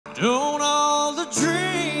Don't all the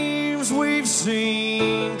dreams we've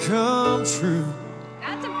seen come true?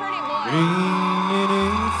 That's a pretty boy. Mean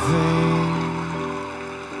anything?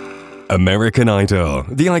 American Idol,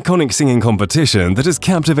 the iconic singing competition that has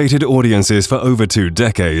captivated audiences for over 2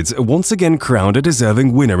 decades, once again crowned a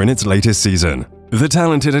deserving winner in its latest season. The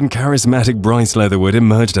talented and charismatic Bryce Leatherwood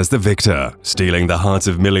emerged as the victor, stealing the hearts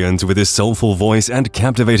of millions with his soulful voice and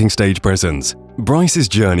captivating stage presence. Bryce's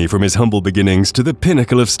journey from his humble beginnings to the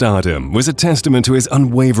pinnacle of stardom was a testament to his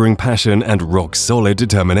unwavering passion and rock-solid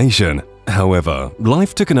determination. However,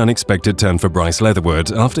 life took an unexpected turn for Bryce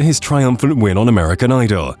Leatherwood after his triumphant win on American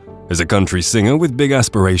Idol. As a country singer with big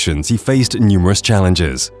aspirations, he faced numerous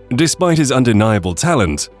challenges. Despite his undeniable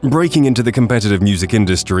talent, breaking into the competitive music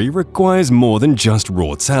industry requires more than just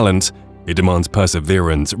raw talent. It demands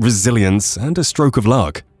perseverance, resilience, and a stroke of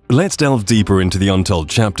luck. Let's delve deeper into the untold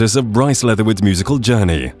chapters of Bryce Leatherwood's musical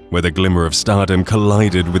journey, where the glimmer of stardom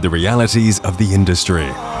collided with the realities of the industry.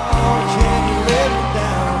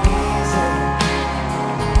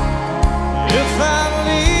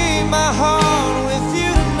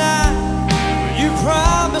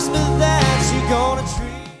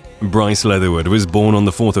 Bryce Leatherwood was born on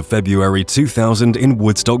the 4th of February 2000 in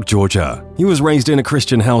Woodstock, Georgia. He was raised in a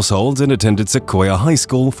Christian household and attended Sequoia High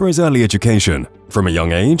School for his early education. From a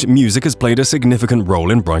young age, music has played a significant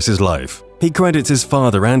role in Bryce's life. He credits his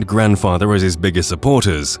father and grandfather as his biggest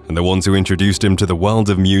supporters and the ones who introduced him to the world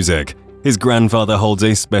of music. His grandfather holds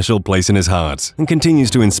a special place in his heart and continues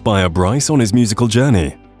to inspire Bryce on his musical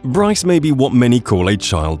journey. Bryce may be what many call a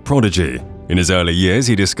child prodigy. In his early years,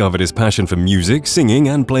 he discovered his passion for music, singing,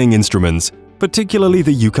 and playing instruments, particularly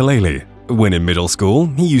the ukulele. When in middle school,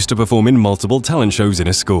 he used to perform in multiple talent shows in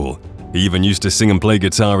his school. He even used to sing and play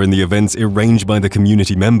guitar in the events arranged by the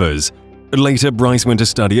community members. Later, Bryce went to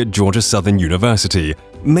study at Georgia Southern University,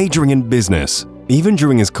 majoring in business. Even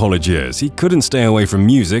during his college years, he couldn't stay away from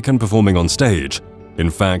music and performing on stage. In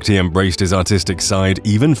fact, he embraced his artistic side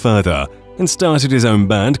even further and started his own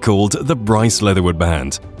band called the Bryce Leatherwood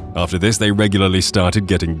Band. After this, they regularly started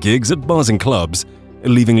getting gigs at bars and clubs,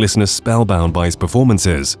 leaving listeners spellbound by his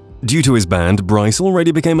performances. Due to his band, Bryce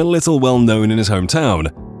already became a little well-known in his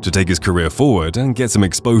hometown. To take his career forward and get some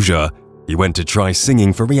exposure, he went to try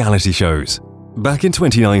singing for reality shows. Back in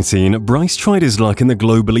 2019, Bryce tried his luck in the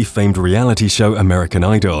globally famed reality show American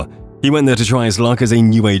Idol. He went there to try his luck as a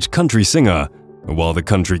new-age country singer. While the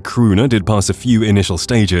country crooner did pass a few initial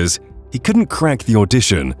stages, he couldn't crack the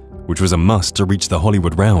audition, which was a must to reach the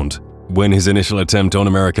Hollywood round. When his initial attempt on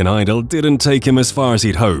American Idol didn't take him as far as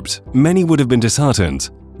he'd hoped, many would have been disheartened,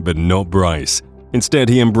 but not Bryce. Instead,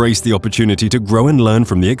 he embraced the opportunity to grow and learn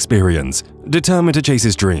from the experience, determined to chase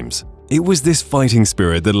his dreams. It was this fighting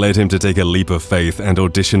spirit that led him to take a leap of faith and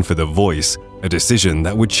audition for The Voice, a decision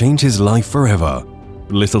that would change his life forever.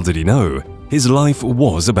 Little did he know, his life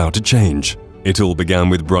was about to change. It all began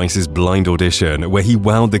with Bryce's blind audition, where he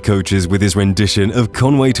wowed the coaches with his rendition of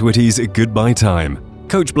Conway Twitty's Goodbye Time.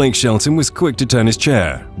 Coach Blake Shelton was quick to turn his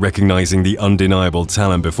chair, recognizing the undeniable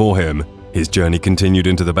talent before him. His journey continued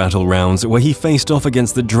into the battle rounds, where he faced off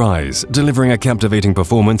against the Dries, delivering a captivating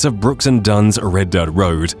performance of Brooks and Dunn's Red Dirt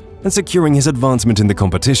Road and securing his advancement in the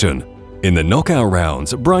competition. In the knockout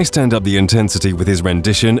rounds, Bryce turned up the intensity with his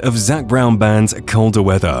rendition of Zac Brown Band's Colder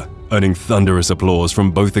Weather, earning thunderous applause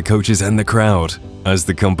from both the coaches and the crowd. As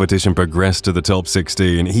the competition progressed to the top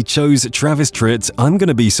 16, he chose Travis Tritt's I'm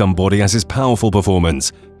Gonna Be Somebody as his powerful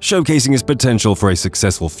performance, showcasing his potential for a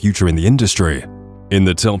successful future in the industry. In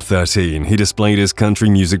the top 13, he displayed his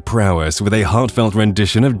country music prowess with a heartfelt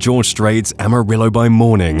rendition of George Strait's Amarillo by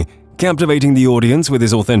Morning, captivating the audience with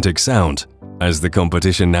his authentic sound. As the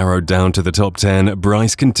competition narrowed down to the top 10,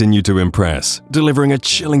 Bryce continued to impress, delivering a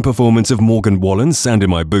chilling performance of Morgan Wallen's Sand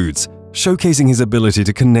in My Boots, showcasing his ability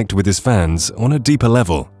to connect with his fans on a deeper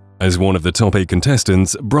level. As one of the top 8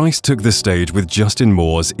 contestants, Bryce took the stage with Justin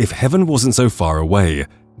Moore's If Heaven Wasn't So Far Away,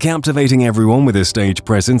 captivating everyone with his stage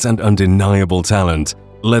presence and undeniable talent.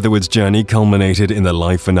 Leatherwood's journey culminated in the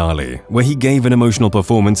live finale, where he gave an emotional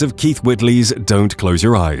performance of Keith Whitley's Don't Close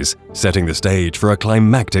Your Eyes, setting the stage for a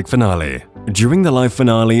climactic finale. During the live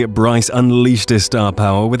finale, Bryce unleashed his star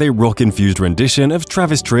power with a rock-infused rendition of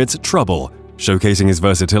Travis Tritt's Trouble, showcasing his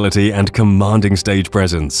versatility and commanding stage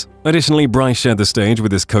presence. Additionally, Bryce shared the stage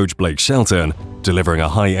with his coach Blake Shelton, delivering a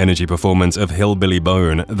high-energy performance of Hillbilly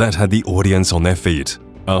Bone that had the audience on their feet.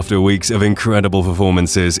 After weeks of incredible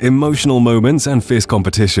performances, emotional moments, and fierce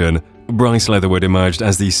competition, Bryce Leatherwood emerged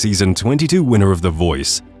as the Season 22 winner of The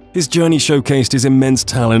Voice. His journey showcased his immense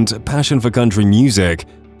talent, passion for country music,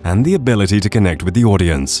 and the ability to connect with the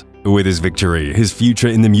audience. With his victory, his future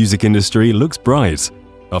in the music industry looks bright.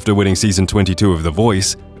 After winning Season 22 of The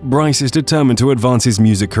Voice, Bryce is determined to advance his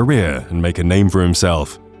music career and make a name for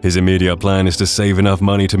himself. His immediate plan is to save enough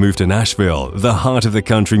money to move to Nashville, the heart of the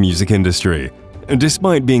country music industry. And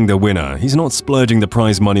despite being the winner, he's not splurging the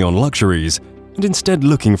prize money on luxuries, and instead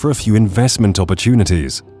looking for a few investment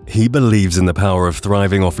opportunities. He believes in the power of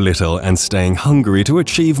thriving off little and staying hungry to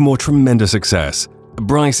achieve more tremendous success.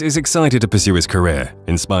 Bryce is excited to pursue his career,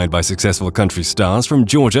 inspired by successful country stars from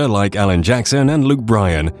Georgia like Alan Jackson and Luke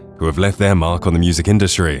Bryan, who have left their mark on the music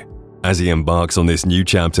industry. As he embarks on this new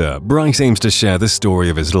chapter, Bryce aims to share the story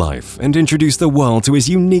of his life and introduce the world to his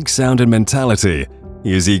unique sound and mentality.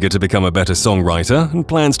 He is eager to become a better songwriter and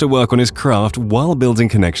plans to work on his craft while building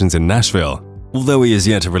connections in Nashville. Although he is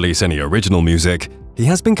yet to release any original music, he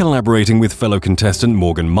has been collaborating with fellow contestant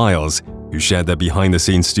Morgan Miles, who shared their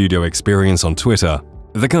behind-the-scenes studio experience on Twitter.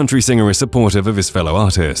 The country singer is supportive of his fellow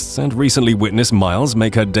artists and recently witnessed Miles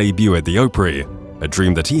make her debut at the Opry, a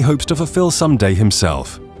dream that he hopes to fulfill someday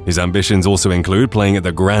himself. His ambitions also include playing at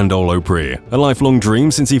the Grand Ole Opry, a lifelong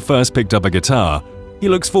dream since he first picked up a guitar. He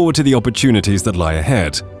looks forward to the opportunities that lie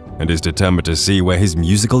ahead and is determined to see where his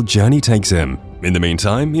musical journey takes him. In the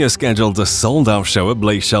meantime, he has scheduled a sold-out show at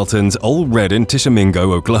Blake Shelton's Ole Red in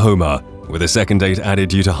Tishomingo, Oklahoma, with a second date added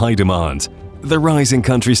due to high demand. The rising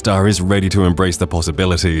country star is ready to embrace the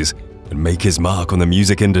possibilities and make his mark on the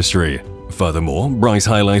music industry. Furthermore, Bryce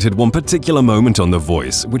highlighted one particular moment on The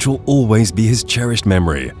Voice, which will always be his cherished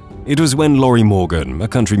memory. It was when Lori Morgan, a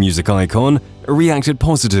country music icon, reacted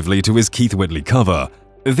positively to his Keith Whitley cover.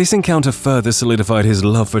 This encounter further solidified his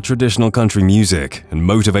love for traditional country music and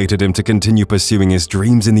motivated him to continue pursuing his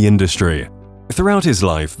dreams in the industry. Throughout his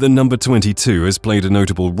life, the number 22 has played a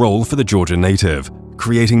notable role for the Georgia native,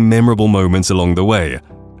 creating memorable moments along the way.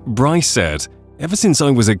 Bryce said, "Ever since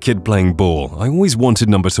I was a kid playing ball, I always wanted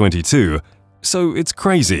number 22. So it's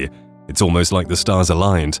crazy. It's almost like the stars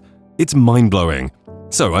aligned. It's mind-blowing.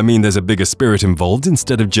 So, I mean, there's a bigger spirit involved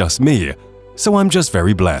instead of just me. So I'm just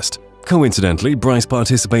very blessed." Coincidentally, Bryce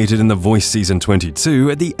participated in The Voice Season 22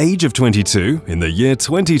 at the age of 22 in the year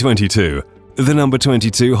 2022. The number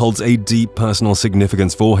 22 holds a deep personal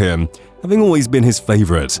significance for him, having always been his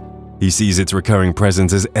favorite. He sees its recurring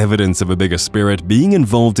presence as evidence of a bigger spirit being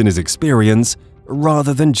involved in his experience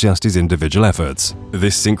rather than just his individual efforts.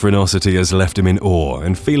 This synchronicity has left him in awe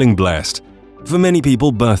and feeling blessed. For many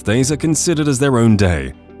people, birthdays are considered as their own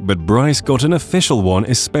day, but Bryce got an official one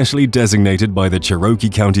especially designated by the Cherokee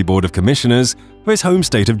County Board of Commissioners for his home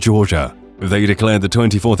state of Georgia. They declared the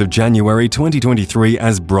 24th of January 2023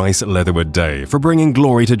 as Bryce Leatherwood Day for bringing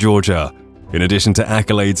glory to Georgia. In addition to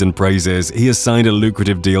accolades and praises, he has signed a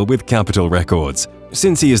lucrative deal with Capitol Records.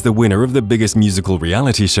 Since he is the winner of the biggest musical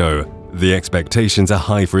reality show, the expectations are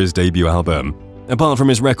high for his debut album. Apart from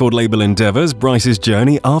his record label endeavors, Bryce's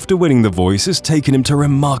journey after winning The Voice has taken him to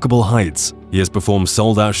remarkable heights. He has performed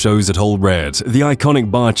sold-out shows at Ole Red, the iconic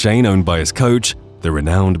bar chain owned by his coach, the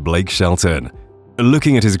renowned Blake Shelton.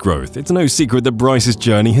 Looking at his growth, it's no secret that Bryce's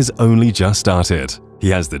journey has only just started. He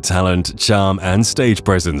has the talent, charm, and stage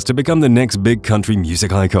presence to become the next big country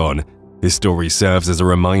music icon. His story serves as a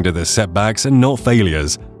reminder that setbacks are not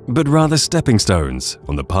failures, but rather stepping stones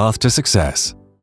on the path to success.